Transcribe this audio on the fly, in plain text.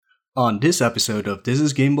On this episode of This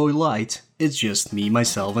is Game Boy Light, it's just me,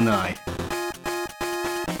 myself, and I.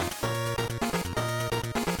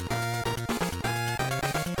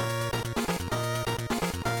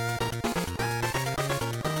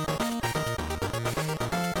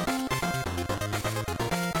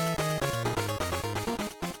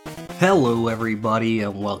 Hello everybody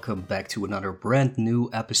and welcome back to another brand new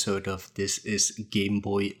episode of This is Game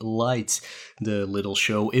Boy Light, the little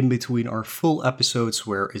show in between our full episodes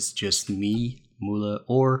where it's just me, Mula,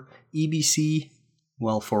 or EBC,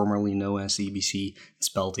 well formerly known as EBC, it's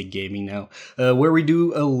Baltic Gaming now, where we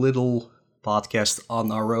do a little podcast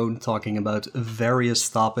on our own talking about various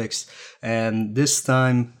topics, and this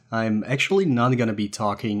time I'm actually not going to be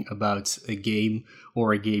talking about a game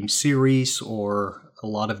or a game series or a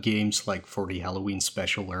lot of games like for the Halloween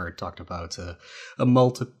special where I talked about a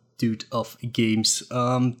multitude of games.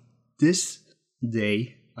 This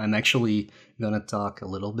day I'm actually gonna talk a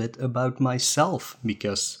little bit about myself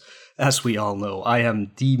because, as we all know, I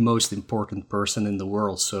am the most important person in the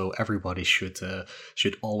world, so everybody should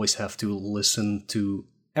always have to listen to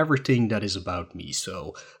everything that is about me,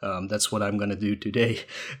 so that's what I'm gonna do today.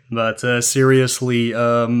 But seriously,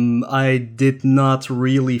 I did not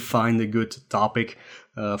really find a good topic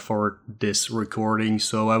for this recording,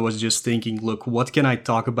 so I was just thinking, look, what can I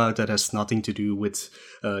talk about that has nothing to do with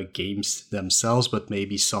games themselves, but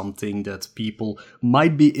maybe something that people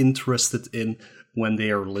might be interested in when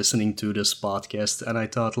they are listening to this podcast. And I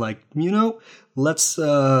thought, let's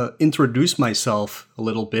introduce myself a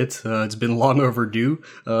little bit. It's been long overdue.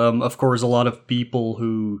 Of course, a lot of people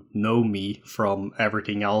who know me from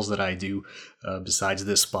everything else that I do, besides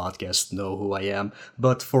this podcast, know who I am.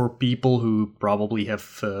 But for people who probably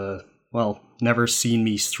have, never seen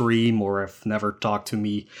me stream or have never talked to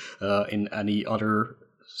me in any other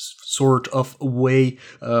sort of way,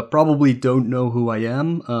 probably don't know who I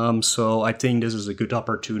am, so I think this is a good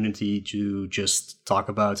opportunity to just talk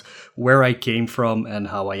about where I came from and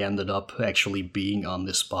how I ended up actually being on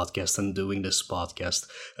this podcast and doing this podcast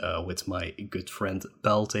with my good friend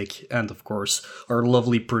Baltic and of course our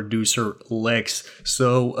lovely producer Lex.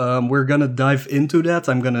 So we're gonna dive into that.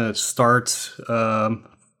 I'm gonna start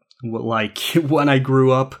like when I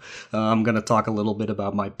grew up. I'm gonna talk a little bit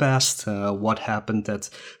about my past, what happened that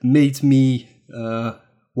made me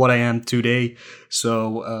what I am today.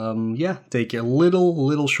 So take a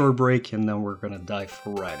little short break and then we're gonna dive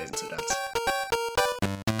right into that.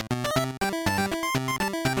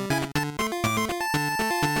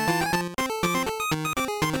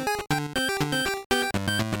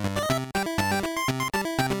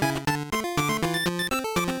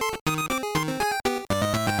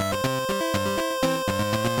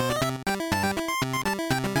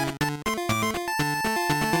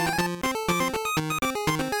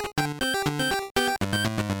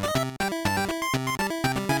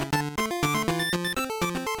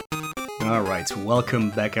 Alright,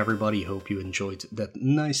 welcome back everybody. Hope you enjoyed that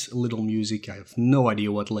nice little music. I have no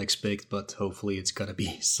idea what Lex picked, but hopefully it's gonna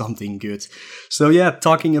be something good. So yeah,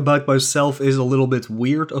 talking about myself is a little bit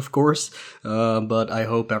weird, of course, but I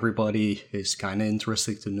hope everybody is kind of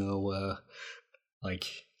interested to know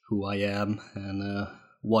who I am and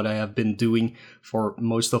what I have been doing for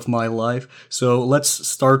most of my life. So let's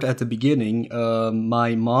start at the beginning.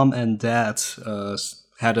 My mom and dad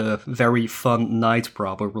had a very fun night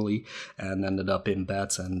probably and ended up in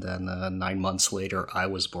bed, and then 9 months later I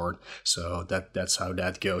was born, so that's how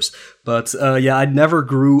that goes. But I never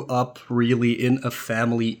grew up really in a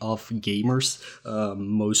family of gamers.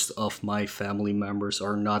 Most of my family members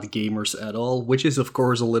are not gamers at all, which is of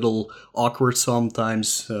course a little awkward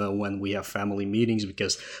sometimes when we have family meetings,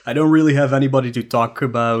 because I don't really have anybody to talk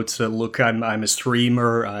about. Look, I'm a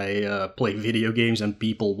streamer, I play video games and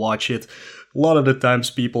people watch it. A lot of the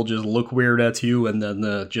times people just look weird at you and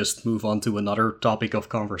then just move on to another topic of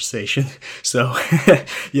conversation. So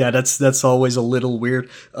yeah, that's always a little weird.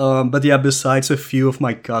 But yeah, besides a few of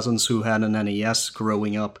my cousins who had an NES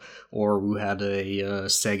growing up, or who had a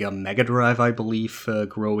Sega Mega Drive, I believe,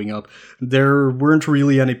 growing up, there weren't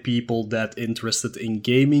really any people that interested in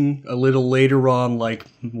gaming. A little later on, like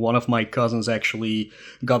one of my cousins actually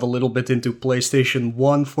got a little bit into PlayStation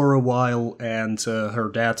 1 for a while, and her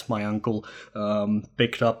dad, my uncle,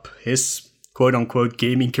 picked up his quote-unquote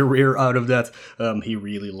gaming career out of that. He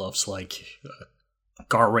really loves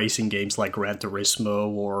car racing games like Gran Turismo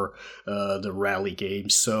or the rally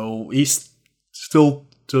games, so he's still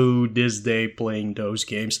to this day playing those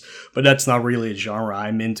games, but that's not really a genre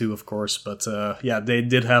I'm into, of course. But they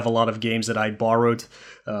did have a lot of games that I borrowed.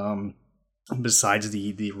 besides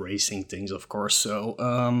the racing things, of course. So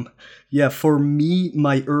yeah, for me,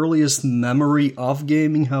 my earliest memory of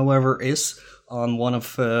gaming, however, is on one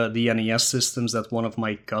of the NES systems that one of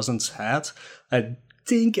my cousins had. I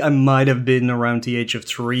think I might have been around the age of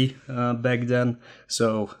 3 back then,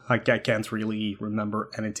 so I can't really remember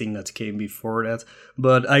anything that came before that.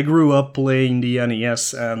 But I grew up playing the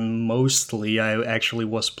NES, and mostly I actually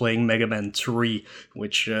was playing Mega Man 3,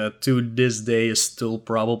 which to this day is still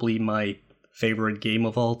probably my favorite game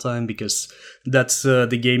of all time, because that's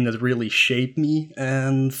the game that really shaped me.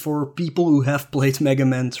 And for people who have played Mega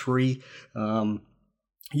Man 3,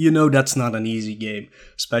 you know that's not an easy game,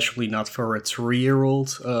 especially not for a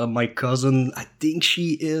 3-year-old. My cousin, I think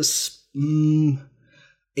she is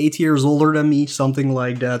 8 years older than me, something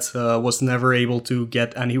like that, was never able to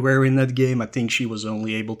get anywhere in that game. I think she was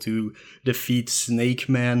only able to defeat Snake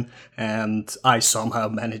Man, and I somehow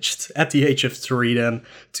managed at the age of 3 then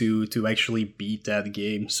to actually beat that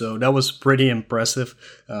game. So that was pretty impressive.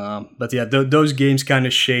 But yeah, those games kind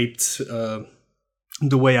of shaped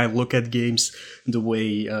the way I look at games, the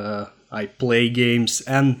way I play games,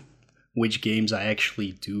 and which games I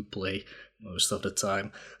actually do play most of the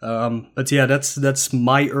time. But yeah, that's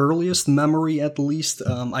my earliest memory, at least.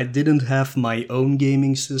 I didn't have my own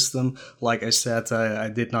gaming system. Like I said, I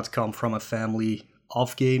did not come from a family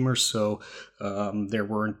of gamers, so there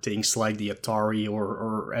weren't things like the Atari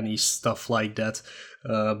or any stuff like that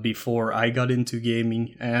before I got into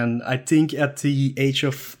gaming. And I think at the age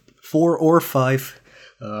of 4 or 5,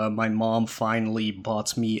 my mom finally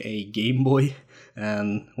bought me a Game Boy,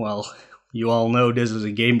 and well, you all know this is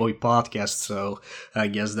a Game Boy podcast, so I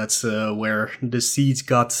guess that's where the seeds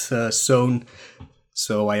got sown.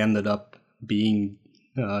 So I ended up being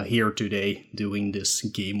here today doing this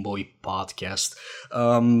Game Boy podcast.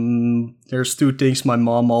 There's 2 things my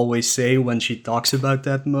mom always say when she talks about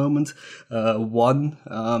that moment. One,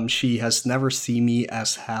 she has never seen me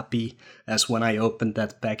as happy as when I opened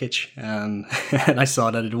that package and I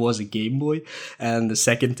saw that it was a Game Boy. And the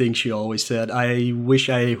second thing she always said, I wish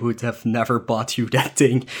I would have never bought you that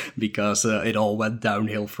thing, because it all went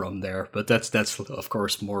downhill from there. But that's of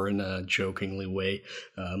course more in a jokingly way,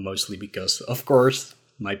 mostly because, of course,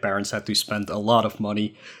 my parents had to spend a lot of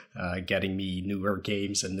money getting me newer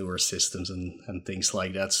games and newer systems and things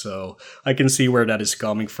like that. So I can see where that is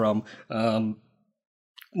coming from.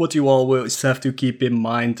 What you always have to keep in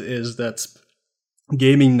mind is that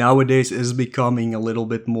gaming nowadays is becoming a little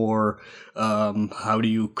bit more, how do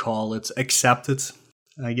you call it, accepted,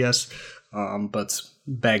 I guess. But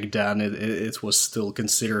back then it was still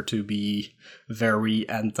considered to be very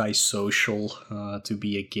antisocial to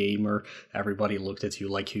be a gamer. Everybody looked at you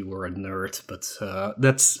like you were a nerd, but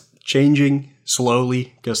that's changing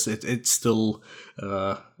slowly, because it's still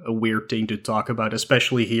a weird thing to talk about,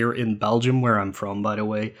 especially here in Belgium, where I'm from, by the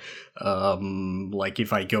way. Like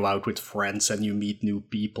if I go out with friends and you meet new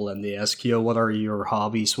people and they ask you, what are your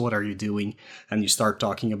hobbies, what are you doing, and you start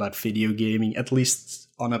talking about video gaming, at least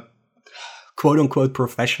on a quote-unquote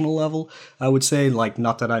professional level, I would say. Like,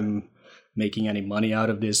 not that I'm making any money out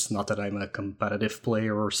of this, not that I'm a competitive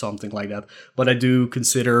player or something like that, but I do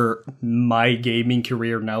consider my gaming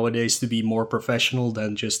career nowadays to be more professional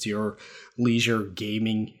than just your leisure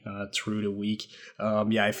gaming through the week.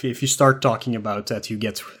 Yeah, if you start talking about that, you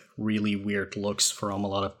get really weird looks from a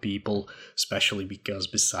lot of people, especially because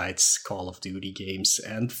besides Call of Duty games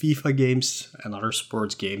and FIFA games and other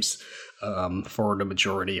sports games, for the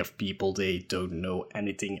majority of people, they don't know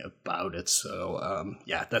anything about it. So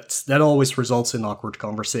yeah, that always results in awkward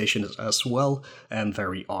conversations as well, and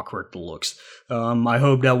very awkward looks. I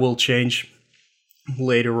hope that will change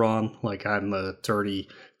later on. Like, I'm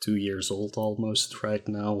 32 years old almost right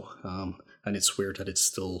now, and it's weird that it's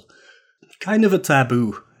still kind of a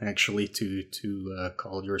taboo, actually, to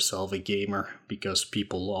call yourself a gamer, because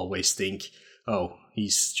people always think, oh,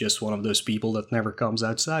 he's just one of those people that never comes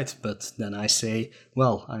outside. But then I say,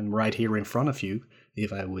 well, I'm right here in front of you.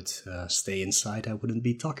 If I would stay inside, I wouldn't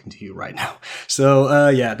be talking to you right now. So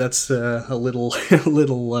yeah, that's a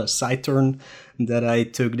little side turn that I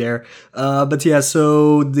took there. But yeah,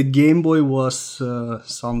 so the Game Boy was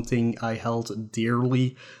something I held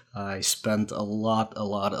dearly. I spent a lot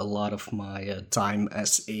of my time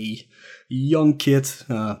as a young kid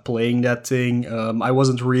playing that thing. I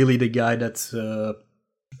wasn't really the guy that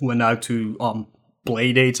went out to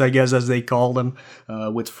play dates, I guess, as they call them,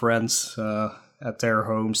 with friends at their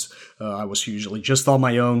homes. I was usually just on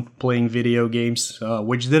my own playing video games,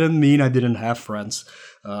 which didn't mean I didn't have friends.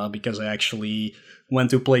 because I actually went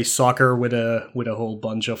to play soccer with a whole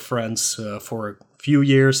bunch of friends for a few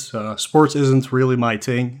years. Sports isn't really my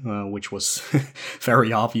thing, which was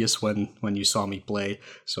very obvious when you saw me play.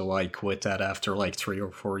 So I quit that after like 3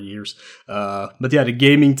 or 4 years. But yeah, the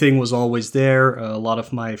gaming thing was always there. A lot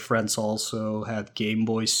of my friends also had Game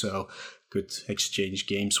Boys, so could exchange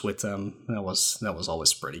games with them. That was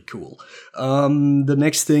always pretty cool. The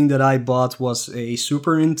next thing that I bought was a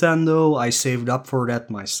Super Nintendo. I saved up for that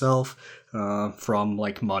myself, from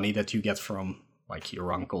like money that you get from like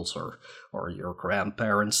your uncles or your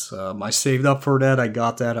grandparents. I saved up for that. I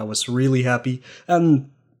got that. I was really happy.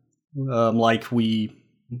 And like we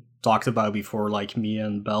talked about before, like me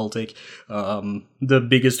and Baltic, the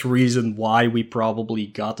biggest reason why we probably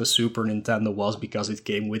got the Super Nintendo was because it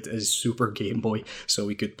came with a Super Game Boy, so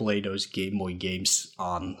we could play those Game Boy games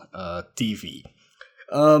on TV.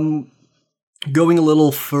 Going a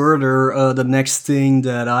little further, the next thing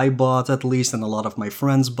that I bought, at least, and a lot of my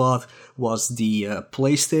friends bought, was the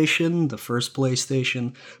PlayStation, the first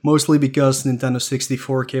PlayStation, mostly because Nintendo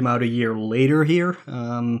 64 came out a year later here.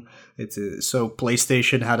 So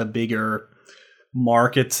PlayStation had a bigger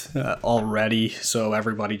market already, so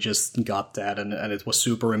everybody just got that, and it was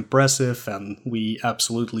super impressive, and we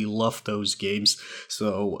absolutely loved those games.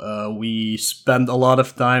 So we spent a lot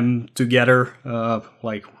of time together,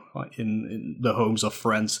 like in the homes of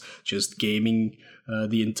friends, just gaming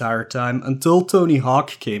the entire time until Tony Hawk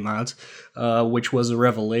came out, which was a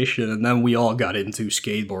revelation, and then we all got into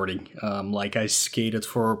skateboarding. Like I skated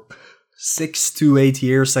for 6 to 8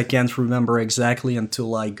 years, I can't remember exactly,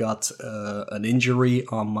 until I got an injury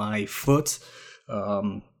on my foot.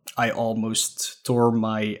 I almost tore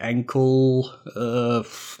my ankle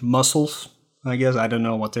muscles, I guess. I don't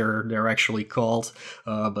know what they're actually called,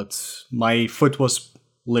 but my foot was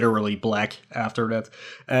literally black after that,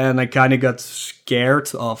 and I kind of got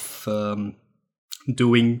scared of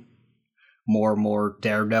doing more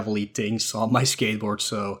daredevil-y things on my skateboard,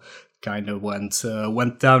 so kind of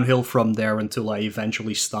went downhill from there until I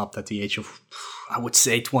eventually stopped at the age of, I would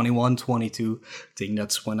say, 21, 22. I think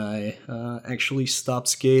that's when I actually stopped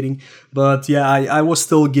skating. But yeah, I was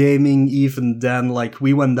still gaming even then. Like,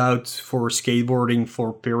 we went out for skateboarding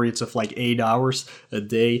for periods of like 8 hours a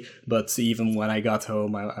day. But even when I got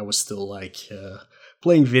home, I was still like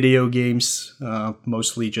playing video games,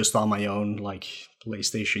 mostly just on my own, like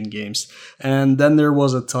PlayStation games. And then there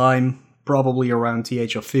was a time, probably around the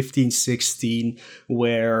age of 15, 16,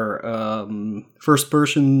 where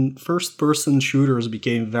first-person shooters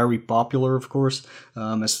became very popular, of course,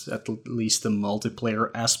 as at least the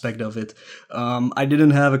multiplayer aspect of it. I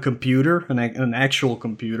didn't have a computer, an actual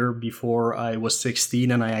computer, before I was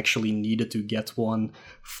 16, and I actually needed to get one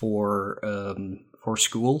for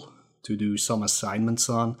school to do some assignments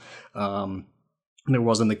on. There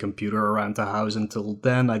wasn't a computer around the house until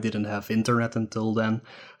then. I didn't have internet until then.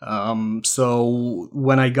 So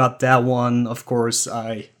when I got that one, of course,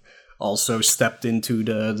 I also stepped into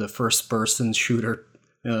the first-person shooter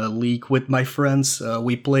league with my friends.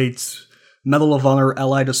 We played Medal of Honor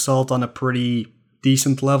Allied Assault on a pretty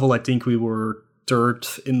decent level. I think we were third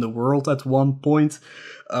in the world at one point.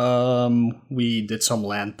 We did some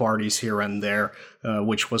LAN parties here and there,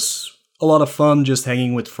 which was a lot of fun, just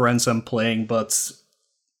hanging with friends and playing, but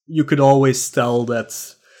you could always tell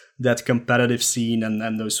that competitive scene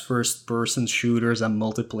and those first-person shooters and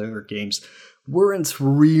multiplayer games weren't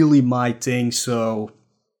really my thing, so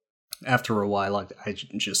after a while I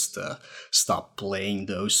just stopped playing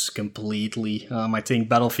those completely. I think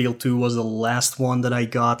Battlefield 2 was the last one that I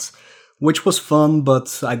got, which was fun,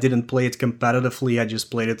 but I didn't play it competitively. I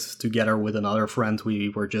just played it together with another friend. We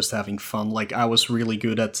were just having fun. Like, I was really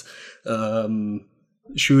good at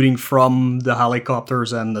shooting from the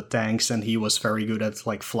helicopters and the tanks, and he was very good at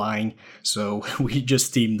like flying. So we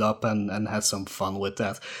just teamed up and had some fun with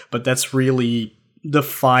that. But that's really the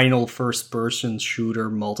final first-person shooter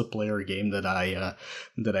multiplayer game that I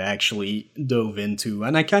actually dove into,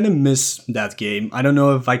 and I kind of miss that game. I don't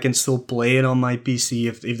know if I can still play it on my PC,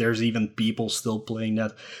 if there's even people still playing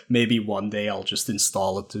that. Maybe one day I'll just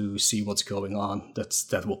install it to see what's going on.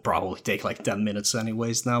 That will probably take like 10 minutes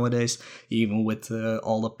anyways nowadays, even with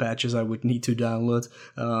all the patches I would need to download.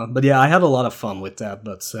 But yeah, I had a lot of fun with that,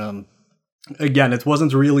 but again, it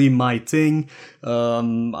wasn't really my thing.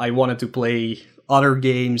 I wanted to play other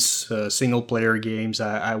games, single-player games.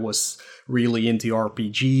 I was really into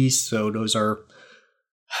RPGs, so those are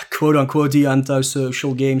quote unquote the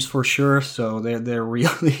antisocial games for sure. So they're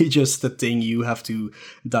really just a thing you have to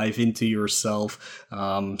dive into yourself.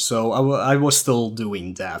 So I was still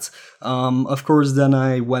doing that. Of course, then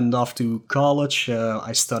I went off to college.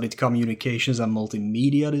 I studied communications and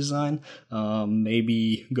multimedia design.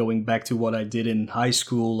 Maybe going back to what I did in high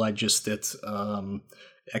school, I just did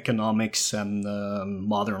economics and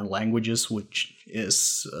modern languages, which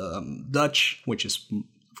is Dutch, which is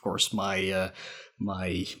of course my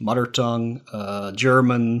mother tongue,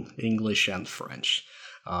 German, English, and French.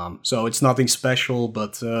 So it's nothing special,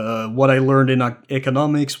 but what I learned in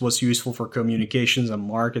economics was useful for communications and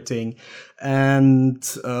marketing. And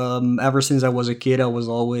ever since I was a kid, I was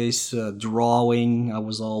always drawing. I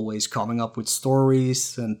was always coming up with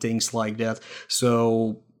stories and things like that.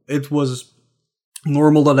 So it was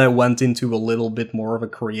normal that I went into a little bit more of a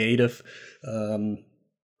creative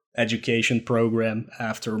education program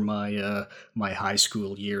after my high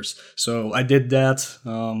school years. So I did that.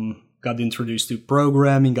 Got introduced to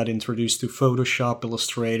programming, got introduced to Photoshop,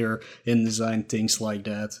 Illustrator, InDesign, things like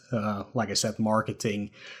that. Like I said, marketing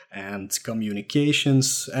and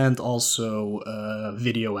communications, and also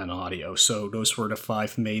video and audio. So those were the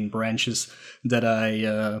 5 main branches that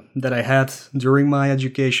I had during my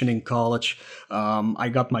education in college. I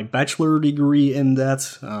got my bachelor degree in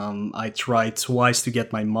that. I tried twice to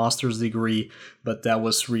get my master's degree, but that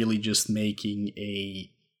was really just making a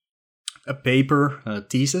paper, a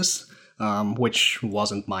thesis, which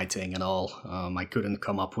wasn't my thing at all. I couldn't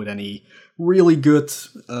come up with any really good,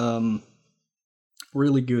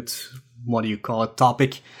 what do you call it,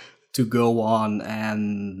 topic to go on.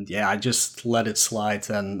 And yeah, I just let it slide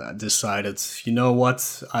and decided, you know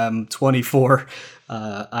what, I'm 24.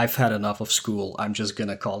 I've had enough of school. I'm just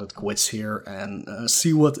gonna call it quits here and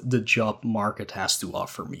see what the job market has to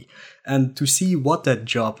offer me. And to hear what that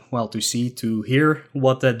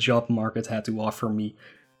job market had to offer me,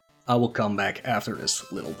 I will come back after this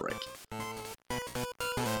little break.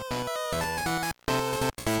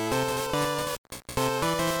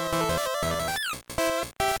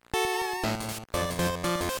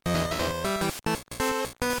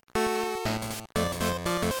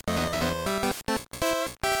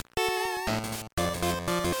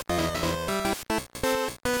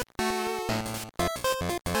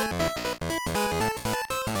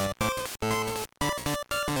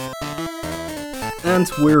 And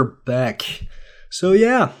we're back. So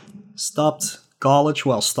yeah, stopped college.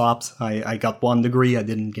 Well, stopped. I got 1 degree. I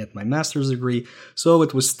didn't get my master's degree. So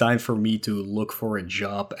it was time for me to look for a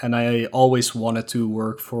job. And I always wanted to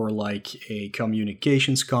work for like a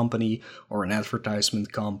communications company or an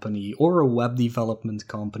advertisement company or a web development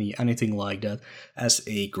company, anything like that, as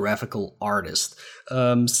a graphical artist.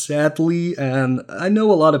 Sadly, and I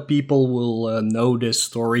know a lot of people will know this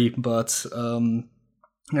story, but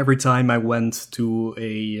every time I went to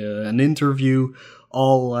an interview,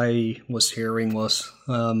 all I was hearing was,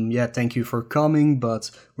 yeah, thank you for coming, but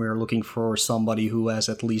we're looking for somebody who has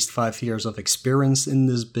at least 5 years of experience in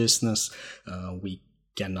this business. We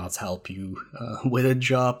cannot help you with a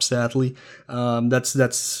job, sadly.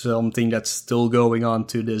 That's something that's still going on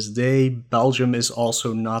to this day. Belgium is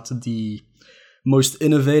also not the most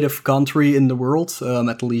innovative country in the world,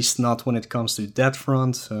 at least not when it comes to that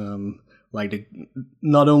front.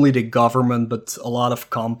 Not only the government, but a lot of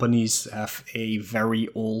companies have a very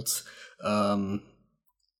old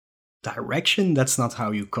direction. That's not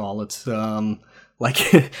how you call it. The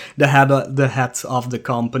head of the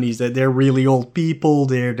companies, that they're really old people.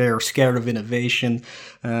 They're scared of innovation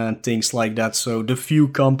and things like that. So the few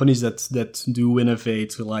companies that do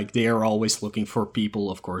innovate, like, they are always looking for people,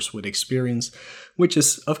 of course, with experience, which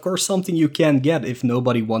is of course something you can't get if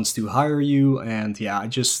nobody wants to hire you. And yeah, I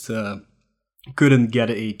just couldn't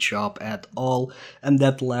get a job at all, and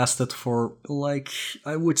that lasted for, like,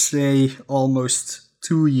 I would say almost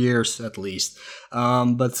 2 years at least.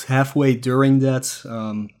 But halfway during that,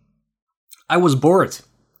 I was bored.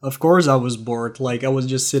 Of course I was bored. Like, I was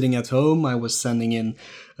just sitting at home, I was sending in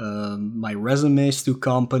my resumes to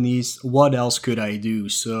companies. What else could I do?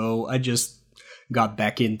 So I just got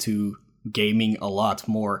back into gaming a lot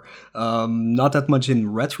more. Not that much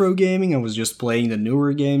in retro gaming. I was just playing the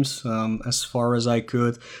newer games as far as I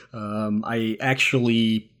could. I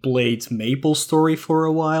actually played MapleStory for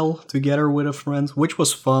a while together with a friend, which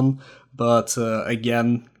was fun. But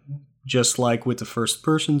again, just like with the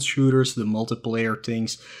first-person shooters, the multiplayer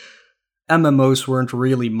things, MMOs weren't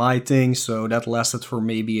really my thing, so that lasted for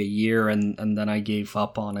maybe a year, and then I gave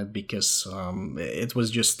up on it because it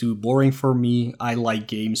was just too boring for me. I like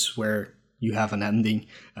games where you have an ending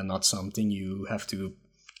and not something you have to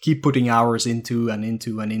keep putting hours into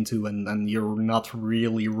and you're not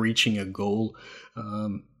really reaching a goal.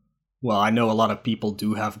 Well, I know a lot of people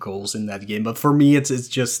do have goals in that game, but for me, it's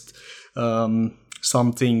just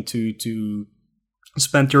something to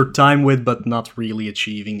spend your time with, but not really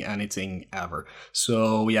achieving anything ever.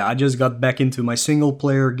 So yeah, I just got back into my single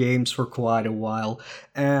player games for quite a while,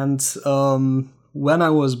 and when I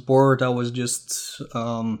was bored, I was just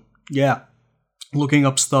looking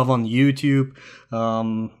up stuff on YouTube,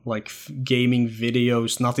 like gaming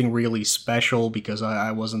videos, nothing really special because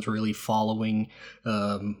I wasn't really following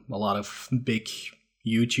a lot of big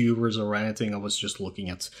YouTubers or anything. I was just looking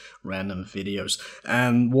at random videos.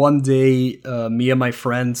 And one day, me and my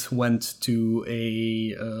friend went to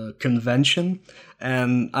a convention,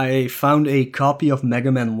 and I found a copy of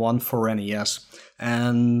Mega Man 1 for NES.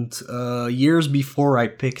 And years before, I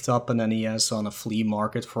picked up an NES on a flea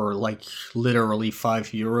market for like literally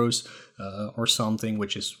 €5 or something,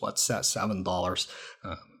 which is what, $7,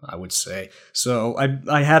 I would say. So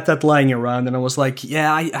I had that lying around, and I was like,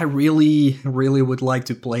 yeah, I really would like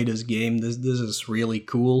to play this game. This is really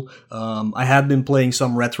cool. I had been playing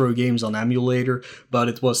some retro games on emulator, but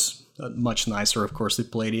it was much nicer, of course, to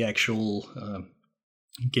play the actual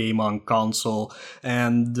game on console.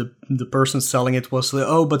 And the person selling it was like,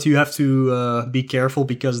 oh, but you have to be careful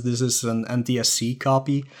because this is an NTSC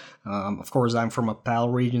copy. Of course, I'm from a PAL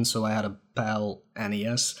region, so I had a PAL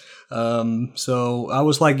NES. So I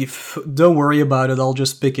was like, don't worry about it, I'll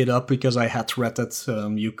just pick it up, because I had read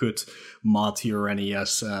that you could mod your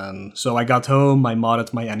NES. And so I got home, I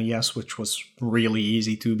modded my NES, which was really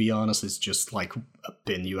easy, to be honest. It's just like a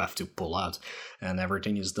pin you have to pull out and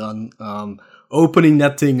everything is done. Opening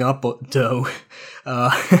that thing up, though,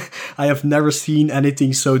 I have never seen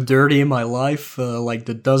anything so dirty in my life. Like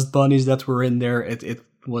the dust bunnies that were in there, it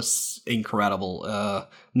was incredible.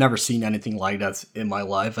 Never seen anything like that in my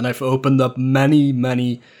life. And I've opened up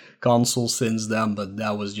many consoles since then, but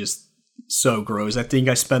that was just so gross. I think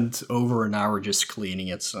I spent over an hour just cleaning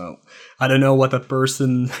it. So I don't know what the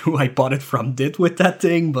person who I bought it from did with that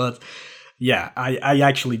thing, but yeah, I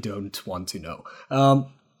actually don't want to know.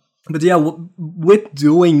 But yeah, with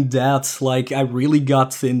doing that, like, I really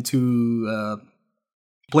got into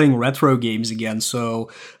playing retro games again.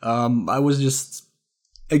 So I was just,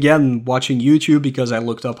 again, watching YouTube because I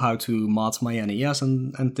looked up how to mod my NES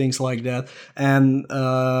and things like that. And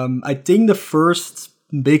I think the first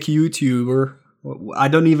big YouTuber, I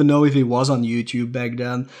don't even know if he was on YouTube back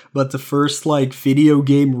then, but the first like video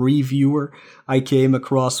game reviewer I came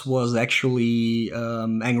across was actually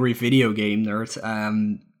Angry Video Game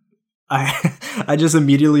Nerd. I just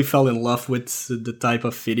immediately fell in love with the type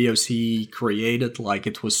of videos he created. Like,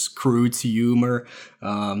 it was crude humor,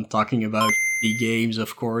 talking about games,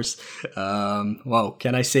 of course. Wow,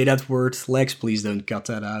 can I say that word? Lex, please don't cut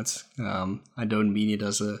that out. I don't mean it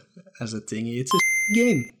as a thing. It's a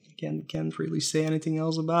game. Can't really say anything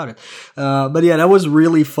else about it. But yeah, that was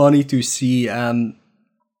really funny to see. And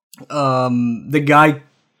the guy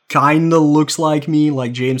kinda looks like me,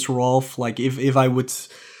 like James Rolfe. Like, if I would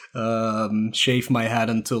shave my head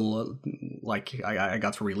until like I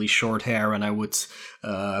got really short hair, and I would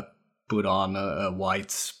put on a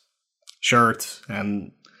white shirt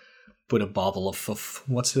and put a bottle of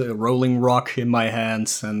what's it, Rolling Rock in my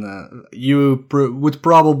hands, and you would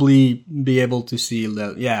probably be able to see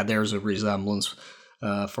that, yeah, there's a resemblance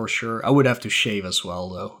for sure. I would have to shave as well,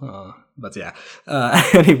 though. But yeah,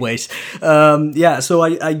 anyways, yeah, so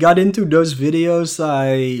I got into those videos.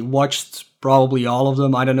 I watched probably all of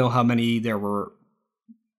them. I don't know how many there were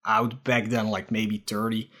out back then, like maybe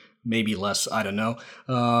 30, maybe less, I don't know.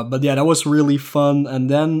 But yeah, that was really fun. And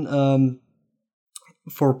then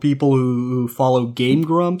for people who follow Game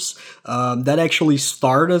Grumps, that actually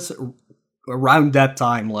started around that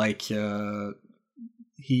time. Like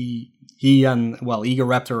he and, well,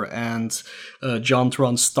 Egoraptor and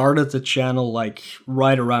JonTron started the channel like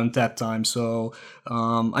right around that time. So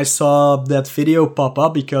I saw that video pop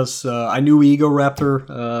up because I knew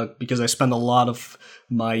Egoraptor because I spent a lot of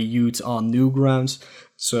my youth on Newgrounds.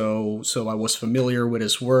 So I was familiar with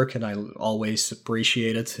his work, and I always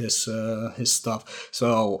appreciated his stuff.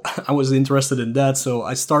 So I was interested in that. So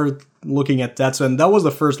I started looking at that. And that was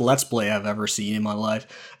the first Let's Play I've ever seen in my life.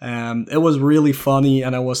 It was really funny,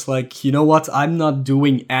 and I was like, you know what? I'm not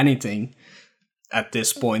doing anything at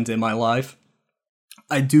this point in my life.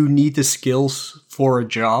 I do need the skills for a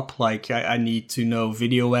job. Like, I need to know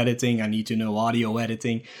video editing, I need to know audio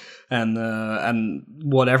editing, and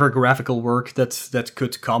whatever graphical work that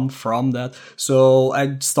could come from that. So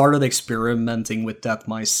I started experimenting with that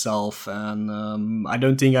myself, and I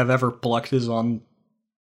don't think I've ever plugged this on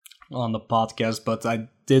the podcast, but I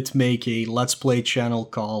did make a Let's Play channel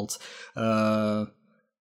called...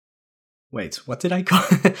 wait, what did I call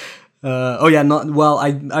it? Oh yeah,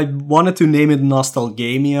 I wanted to name it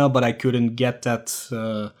Nostalgamia, but I couldn't get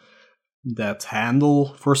that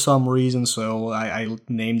handle for some reason, so I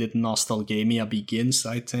named it Nostalgamia Begins,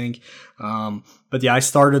 I think. But yeah, I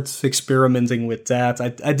started experimenting with that.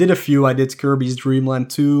 I did a few. I did Kirby's Dream Land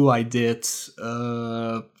 2. I did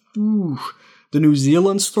the New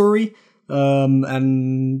Zealand story.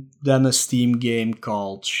 And then a Steam game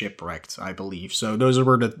called Shipwrecked, I believe. So those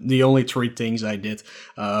were the only 3 things I did,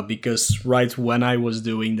 because right when I was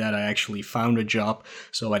doing that, I actually found a job,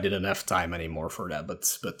 so I didn't have time anymore for that.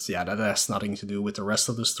 But yeah, that has nothing to do with the rest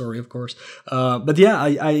of the story, of course. But yeah,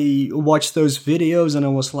 I watched those videos and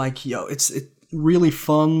I was like, yo, it's really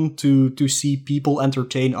fun to see people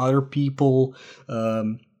entertain other people,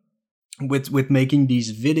 with making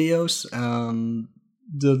these videos.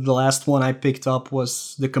 The last one I picked up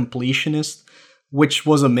was The Completionist, which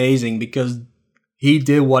was amazing because he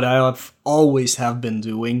did what I have always been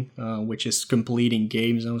doing, which is completing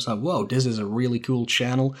games. And I was like, whoa, this is a really cool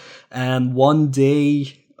channel. And one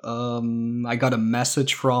day, I got a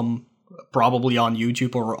message from, probably on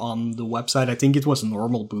YouTube or on the website, I think it was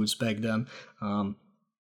Normal Boots back then,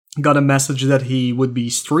 got a message that he would be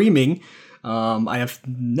streaming. I have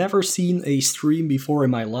never seen a stream before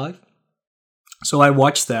in my life. So I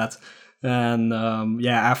watched that, and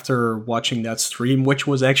after watching that stream, which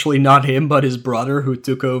was actually not him but his brother who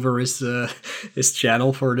took over his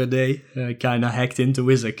channel for the day, kind of hacked into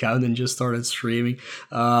his account and just started streaming.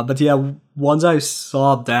 But yeah, once I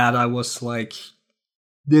saw that, I was like,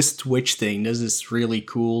 this Twitch thing, this is really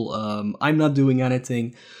cool. I'm not doing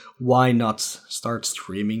anything. Why not start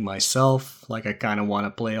streaming myself? Like, I kind of want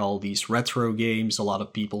to play all these retro games. A lot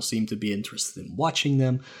of people seem to be interested in watching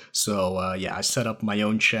them. So I set up my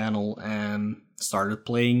own channel and started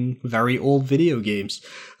playing very old video games.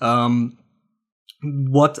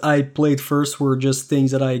 What I played first were just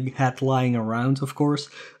things that I had lying around, of course.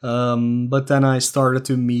 But then I started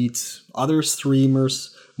to meet other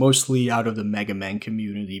streamers, mostly out of the Mega Man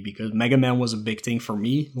community, because Mega Man was a big thing for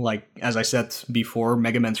me. Like, as I said before,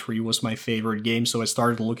 Mega Man 3 was my favorite game, so I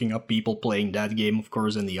started looking up people playing that game, of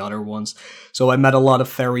course, and the other ones. So I met a lot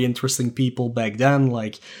of very interesting people back then,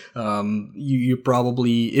 like, you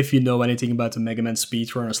probably, if you know anything about the Mega Man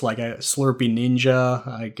speedrunners, like Slurpy Ninja,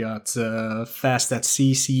 I got Fast at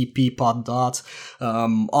CC, Peapod Dot,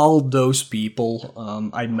 all those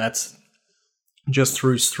people I met just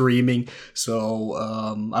through streaming. So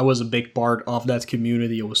I was a big part of that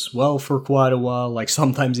community as well for quite a while. Like,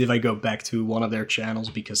 sometimes if I go back to one of their channels,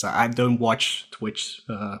 because I don't watch Twitch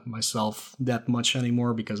myself that much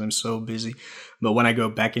anymore because I'm so busy, but when I go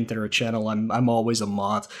back into their channel, I'm always a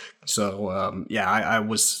mod. So I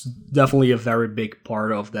was definitely a very big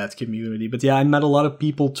part of that community. But yeah, I met a lot of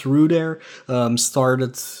people through there.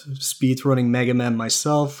 Started speedrunning Mega Man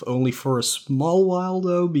myself, only for a small while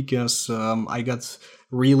though, because I got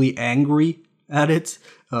really angry at it.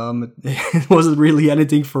 It wasn't really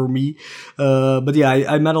anything for me. But yeah,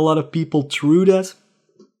 I met a lot of people through that.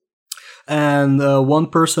 And one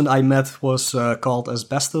person I met was called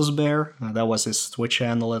Asbestos Bear. That was his Twitch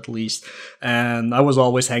handle, at least. And I was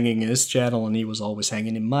always hanging in his channel, and he was always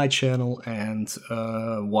hanging in my channel. And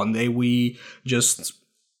one day we just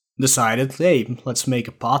decided, hey, let's make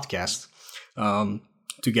a podcast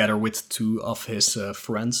together with 2 of his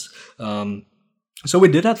friends. So we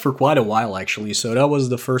did that for quite a while, actually. So that was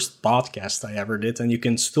the first podcast I ever did, and you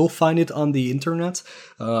can still find it on the internet.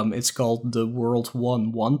 It's called the World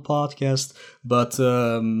 1-1 Podcast, but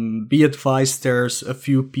be advised, there's a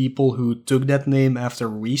few people who took that name after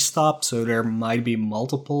we stopped, so there might be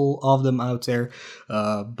multiple of them out there.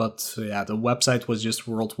 But yeah, the website was just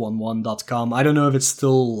world11.com. I don't know if it's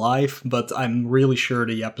still live, but I'm really sure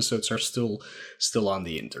the episodes are still on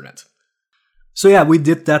the internet. So yeah, we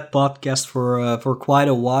did that podcast for quite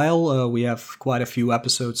a while. We have quite a few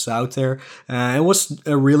episodes out there. It was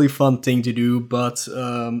a really fun thing to do, but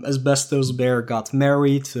Asbestos Bear got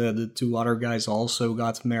married. The 2 other guys also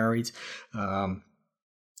got married.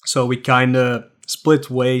 So we kind of split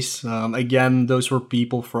ways. Again, those were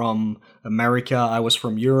people from America. I was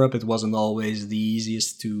from Europe. It wasn't always the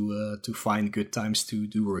easiest to find good times to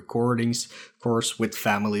do recordings, course, with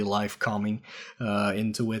family life coming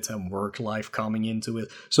into it and work life coming into it.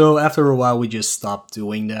 So after a while, we just stopped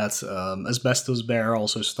doing that. Asbestos Bear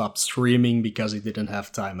also stopped streaming because he didn't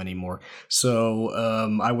have time anymore. So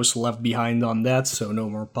I was left behind on that, so no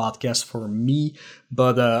more podcasts for me.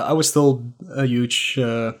 But I was still a huge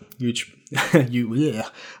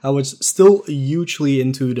I was still hugely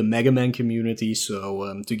into the Mega Man community,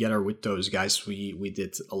 so together with those guys, we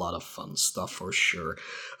did a lot of fun stuff for sure.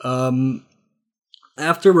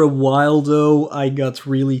 After a while, though, I got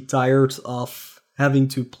really tired of having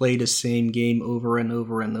to play the same game over and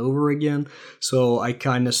over and over again, so I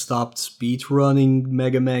kind of stopped speedrunning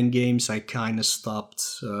Mega Man games. I kind of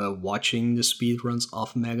stopped watching the speedruns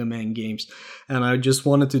of Mega Man games, and I just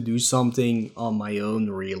wanted to do something on my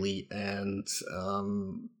own, really. And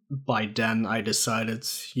by then I decided,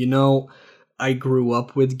 I grew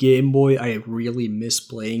up with Game Boy. I really miss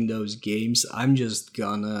playing those games. I'm just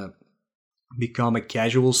gonna become a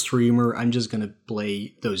casual streamer. I'm just gonna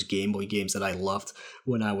play those Game Boy games that I loved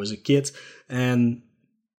when I was a kid, and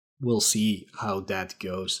we'll see how that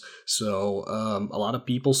goes. So a lot of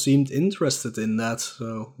people seemed interested in that.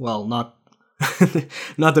 So, well, not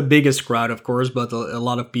not the biggest crowd, of course, but a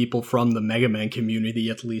lot of people from the Mega Man community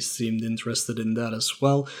at least seemed interested in that as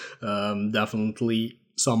well. Definitely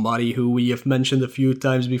somebody who we have mentioned a few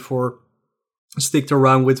times before sticked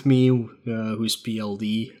around with me, who's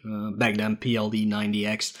PLD, back then PLD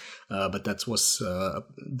 90X, but that was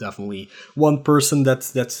definitely one person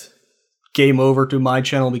that came over to my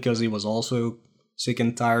channel because he was also sick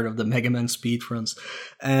and tired of the Mega Man speedruns.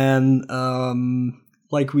 And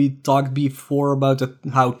like we talked before about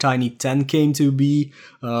how Tiny 10 came to be,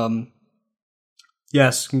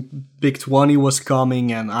 yes, Big 20 was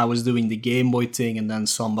coming and I was doing the Game Boy thing, and then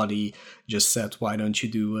somebody just said, why don't you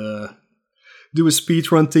do a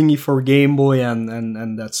speedrun thingy for Game Boy,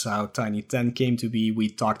 and that's how Tiny 10 came to be. We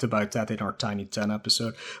talked about that in our Tiny 10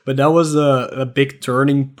 episode. But that was a big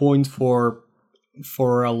turning point for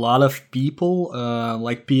a lot of people.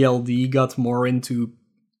 Like PLD got more into,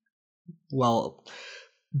 well,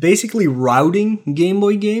 basically routing Game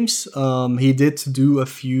Boy games. He did do a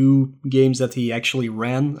few games that he actually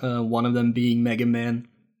ran, one of them being Mega Man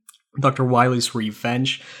Dr. Wily's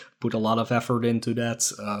Revenge. Put a lot of effort into that.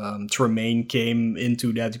 Tremaine came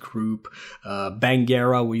into that group.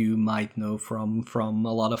 Bangera, who you might know from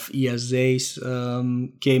a lot of ESAs,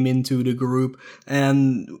 came into the group.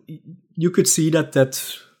 And you could see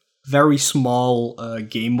that very small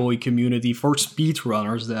Game Boy community for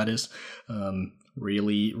speedrunners, that is,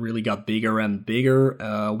 really got bigger and bigger.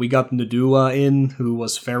 We got Nadua in, who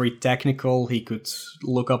was very technical. He could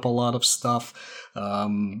look up a lot of stuff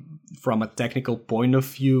from a technical point of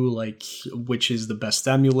view, like which is the best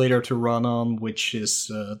emulator to run on, which is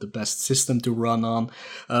the best system to run on,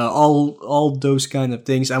 all those kind of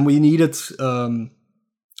things. And we needed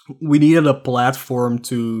a platform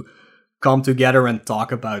to come together and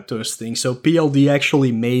talk about those things. So PLD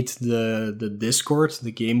actually made the Discord,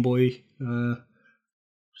 the Game Boy.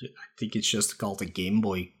 I think it's just called the Game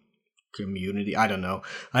Boy community. I don't know.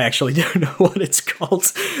 I actually don't know what it's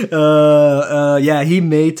called. Yeah, he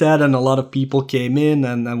made that, and a lot of people came in,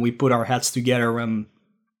 and we put our heads together, and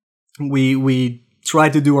we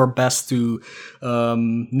tried to do our best to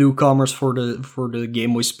newcomers for the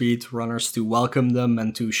Game Boy Speed runners, to welcome them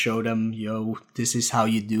and to show them, this is how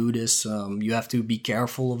you do this. You have to be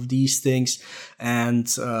careful of these things,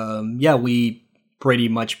 and yeah, we pretty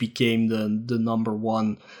much became the number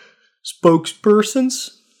one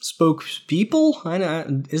spokespeople.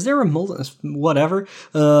 Is there a whatever?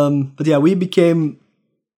 But yeah, we became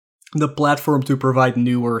the platform to provide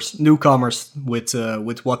newcomers with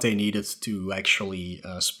what they needed to actually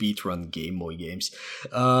speedrun Game Boy games.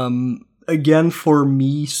 Again, for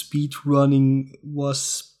me, speedrunning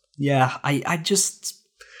was, I just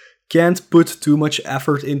can't put too much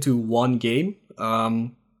effort into one game.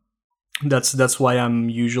 That's why I'm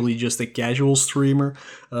usually just a casual streamer.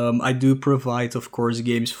 I do provide, of course,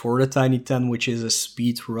 games for the Tiny 10, which is a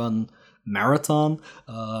speedrun marathon.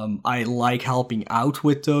 I like helping out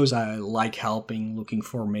with those. I like looking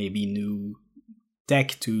for maybe new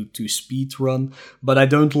tech to speedrun, but I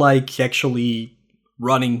don't like actually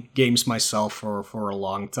running games myself for a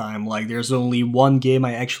long time. Like, there's only one game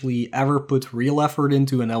I actually ever put real effort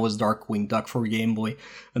into, and that was Darkwing Duck for Game Boy,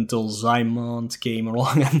 until Zymont came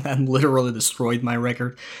along and literally destroyed my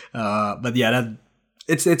record. But yeah,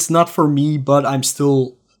 it's not for me, but I'm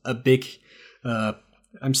still big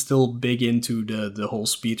into the whole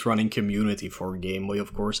speedrunning community for Game Boy,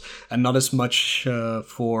 of course, and not as much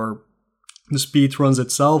for the speedruns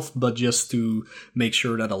itself, but just to make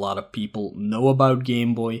sure that a lot of people know about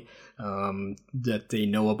Game Boy. that they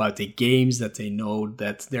know about the games, that they know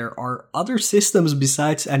that there are other systems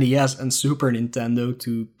besides NES and Super Nintendo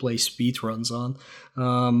to play speedruns on.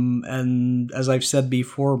 And as I've said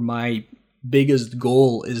before, my biggest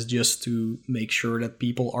goal is just to make sure that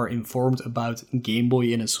people are informed about Game Boy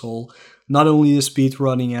in its whole, not only the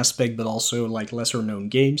speedrunning aspect, but also like lesser known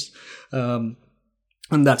games.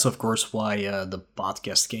 And that's, of course, why the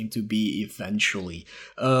podcast came to be eventually.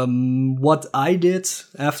 What I did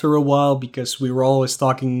after a while, because we were always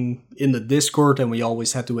talking in the Discord and we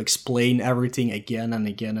always had to explain everything again and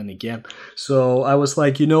again and again. So I was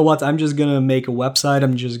like, you know what, I'm just going to make a website.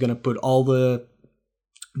 I'm just going to put all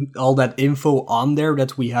that info on there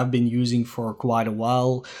that we have been using for quite a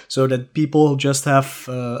while, so that people just have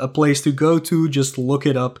a place to go to, just look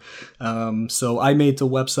it up. So I made the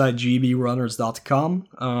website gbrunners.com.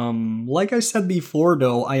 Like I said before,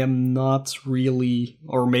 though, I am not really,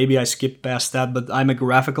 or maybe I skipped past that, but I'm a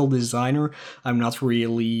graphical designer. I'm not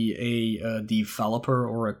really a developer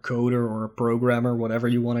or a coder or a programmer, whatever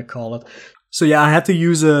you want to call it. So yeah, I had to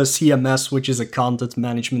use a CMS, which is a content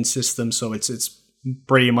management system, so it's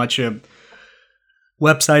pretty much a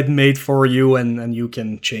website made for you, and you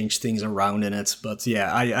can change things around in it. But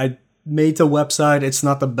yeah, I made a website. It's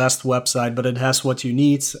not the best website, but it has what you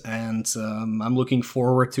need, and I'm looking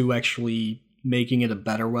forward to actually making it a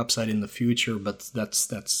better website in the future. But that's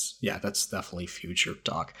definitely future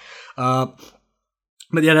talk.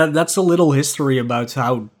 But yeah, that's a little history about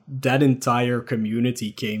how that entire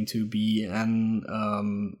community came to be, and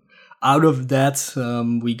out of that,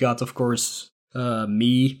 we got, of course,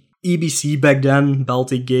 me, EBC back then,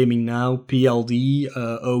 Baltic Gaming now, PLD,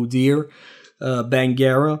 Oh Dear,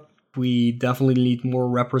 Bangara. We definitely need more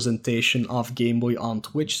representation of Game Boy on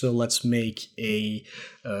Twitch, so let's make a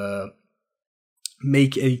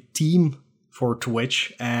team for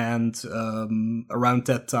Twitch. And around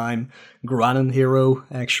that time, Granen Hero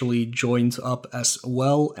actually joined up as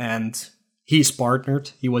well, and he's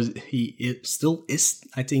partnered. He still is,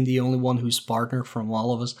 I think, the only one who's partnered from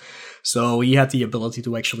all of us. So he had the ability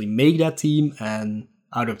to actually make that team, and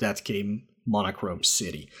out of that came Monochrome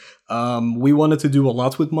City. We wanted to do a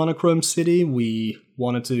lot with Monochrome City. We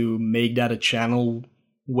wanted to make that a channel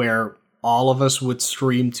where all of us would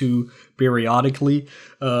stream to periodically.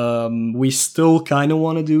 We still kind of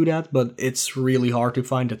want to do that, but it's really hard to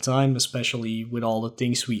find the time, especially with all the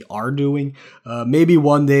things we are doing. Maybe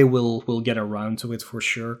one day we'll get around to it for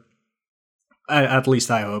sure. At least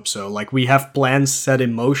I hope so. Like, we have plans set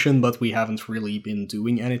in motion, but we haven't really been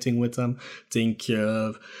doing anything with them. I think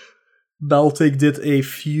Baltic did a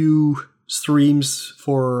few streams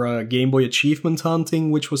for Game Boy achievement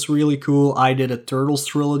hunting, which was really cool. I did a Turtles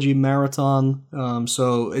Trilogy marathon,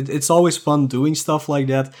 so it's always fun doing stuff like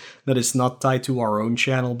that is not tied to our own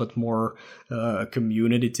channel, but more a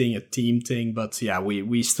community thing, a team thing. But yeah,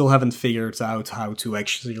 we still haven't figured out how to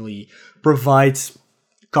actually provide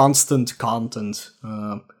constant content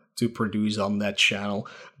to produce on that channel.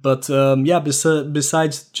 But yeah,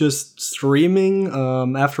 besides just streaming,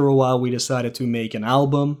 after a while we decided to make an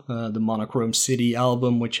album, the Monochrome City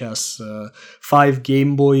album, which has 5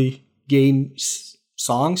 Game Boy game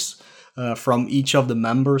songs from each of the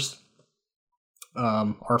members.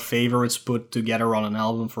 Our favorites put together on an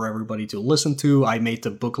album for everybody to listen to. I made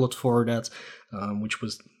the booklet for that, which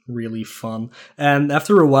was really fun. And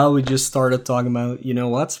after a while we just started talking about, you know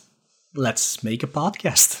what, let's make a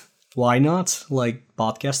podcast. Why not? Like,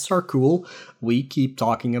 podcasts are cool. We keep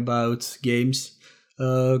talking about games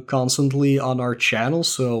constantly on our channel,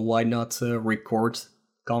 so why not record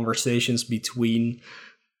conversations between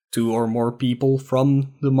 2 or more people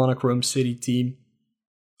from the Monochrome City team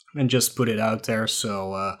and just put it out there.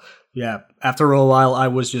 So yeah, after a while I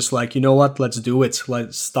was just like, you know what, let's do it.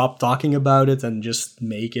 Let's stop talking about it and just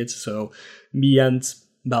make it. So me and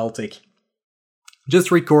Baltic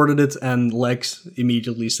just recorded it, and Lex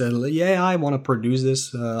immediately said, yeah, I want to produce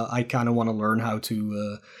this. I kind of want to learn how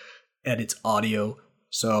to edit audio.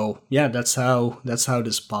 So yeah, that's how this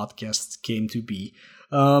podcast came to be.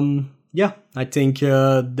 Yeah, I think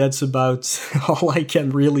that's about all I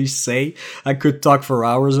can really say. I could talk for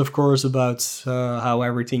hours, of course, about how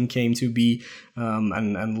everything came to be,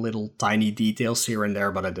 and little tiny details here and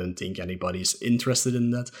there, but I don't think anybody's interested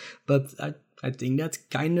in that. But I think that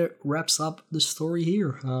kind of wraps up the story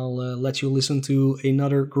here. I'll let you listen to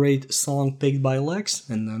another great song picked by Lex,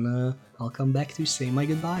 and then I'll come back to say my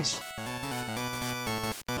goodbyes.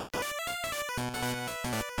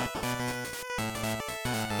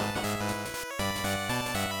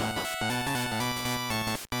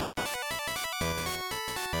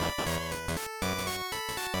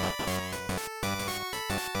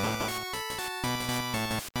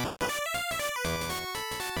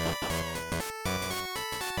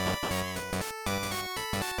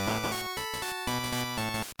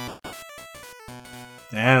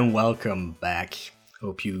 And welcome back.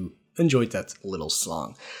 Hope you enjoyed that little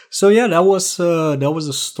song. So yeah, that was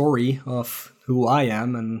a story of who I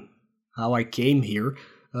am and how I came here.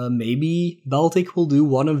 Maybe Baltic will do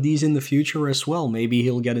one of these in the future as well. Maybe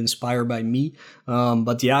he'll get inspired by me.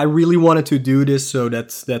 But yeah, I really wanted to do this so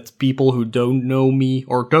that people who don't know me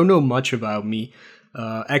or don't know much about me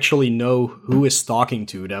actually know who is talking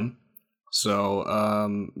to them.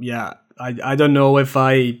 So yeah, I don't know if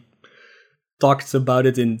I talked about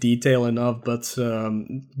it in detail enough, but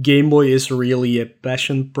Game Boy is really a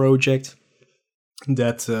passion project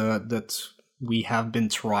that we have been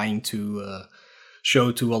trying to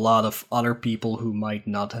show to a lot of other people who might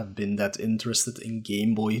not have been that interested in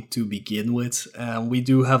Game Boy to begin with. We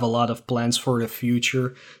do have a lot of plans for the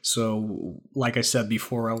future. So, like I said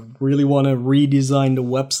before, I really want to redesign the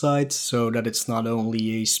website so that it's not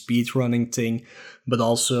only a speedrunning thing, but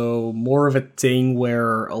also more of a thing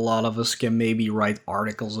where a lot of us can maybe write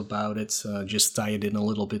articles about it, just tie it in a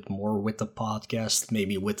little bit more with the podcast,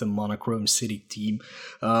 maybe with the Monochrome City team.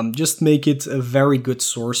 Just make it a very good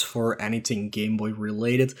source for anything Game Boy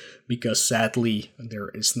related, because sadly, there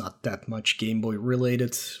is not that much Game Boy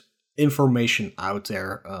related information out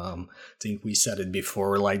there. I think we said it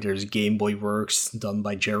before, like there's Game Boy Works done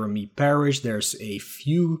by Jeremy Parrish, there's a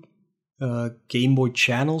few Game Boy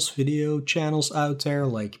channels, video channels out there,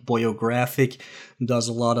 like Boyographic does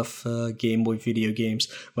a lot of Game Boy video games,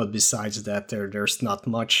 but besides that, there's not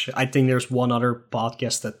much. I think there's one other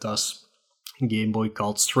podcast that does Game Boy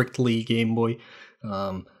called Strictly Game Boy.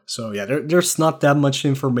 So yeah, there's not that much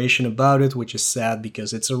information about it, which is sad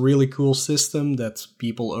because it's a really cool system that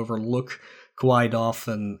people overlook quite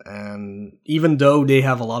often, and even though they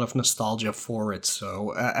have a lot of nostalgia for it,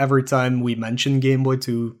 so every time we mention Game Boy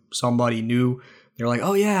to somebody new, they're like,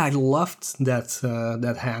 "Oh yeah, I loved that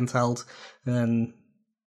handheld," and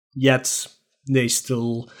yet they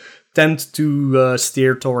still tend to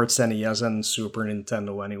steer towards NES and Super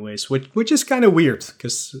Nintendo, anyways, which is kind of weird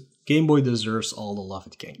because Game Boy deserves all the love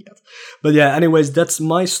it can get. But yeah, anyways, that's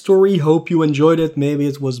my story. Hope you enjoyed it. Maybe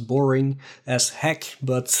it was boring as heck,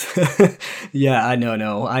 but yeah, I know,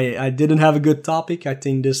 no, I didn't have a good topic. I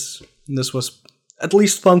think this was at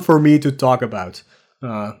least fun for me to talk about.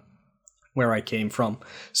 Where I came from.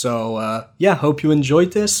 So yeah, hope you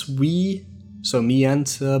enjoyed this. Me and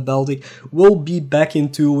Baltic, will be back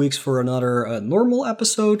in 2 weeks for another normal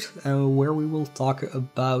episode where we will talk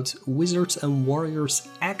about Wizards and Warriors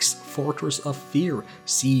X Fortress of Fear.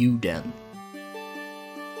 See you then.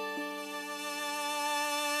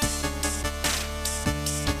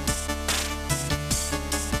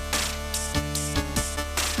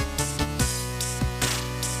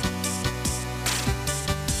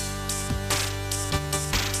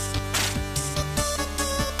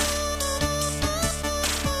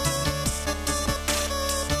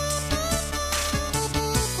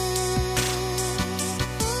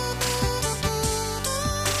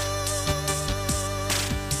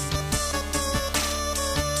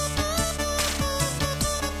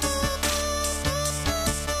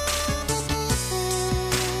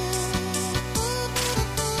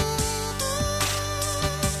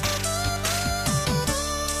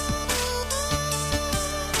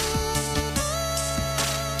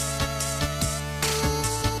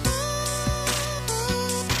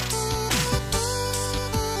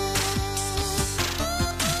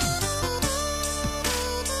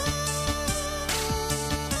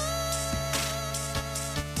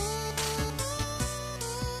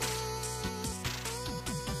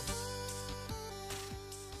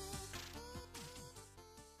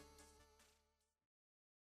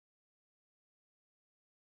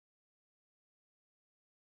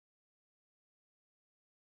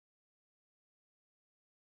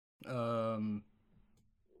 Um,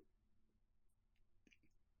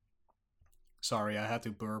 Sorry, I had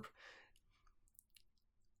to burp.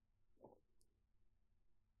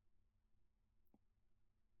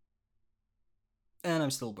 And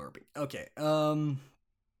I'm still burping. Okay, I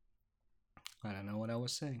don't know what I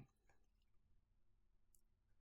was saying.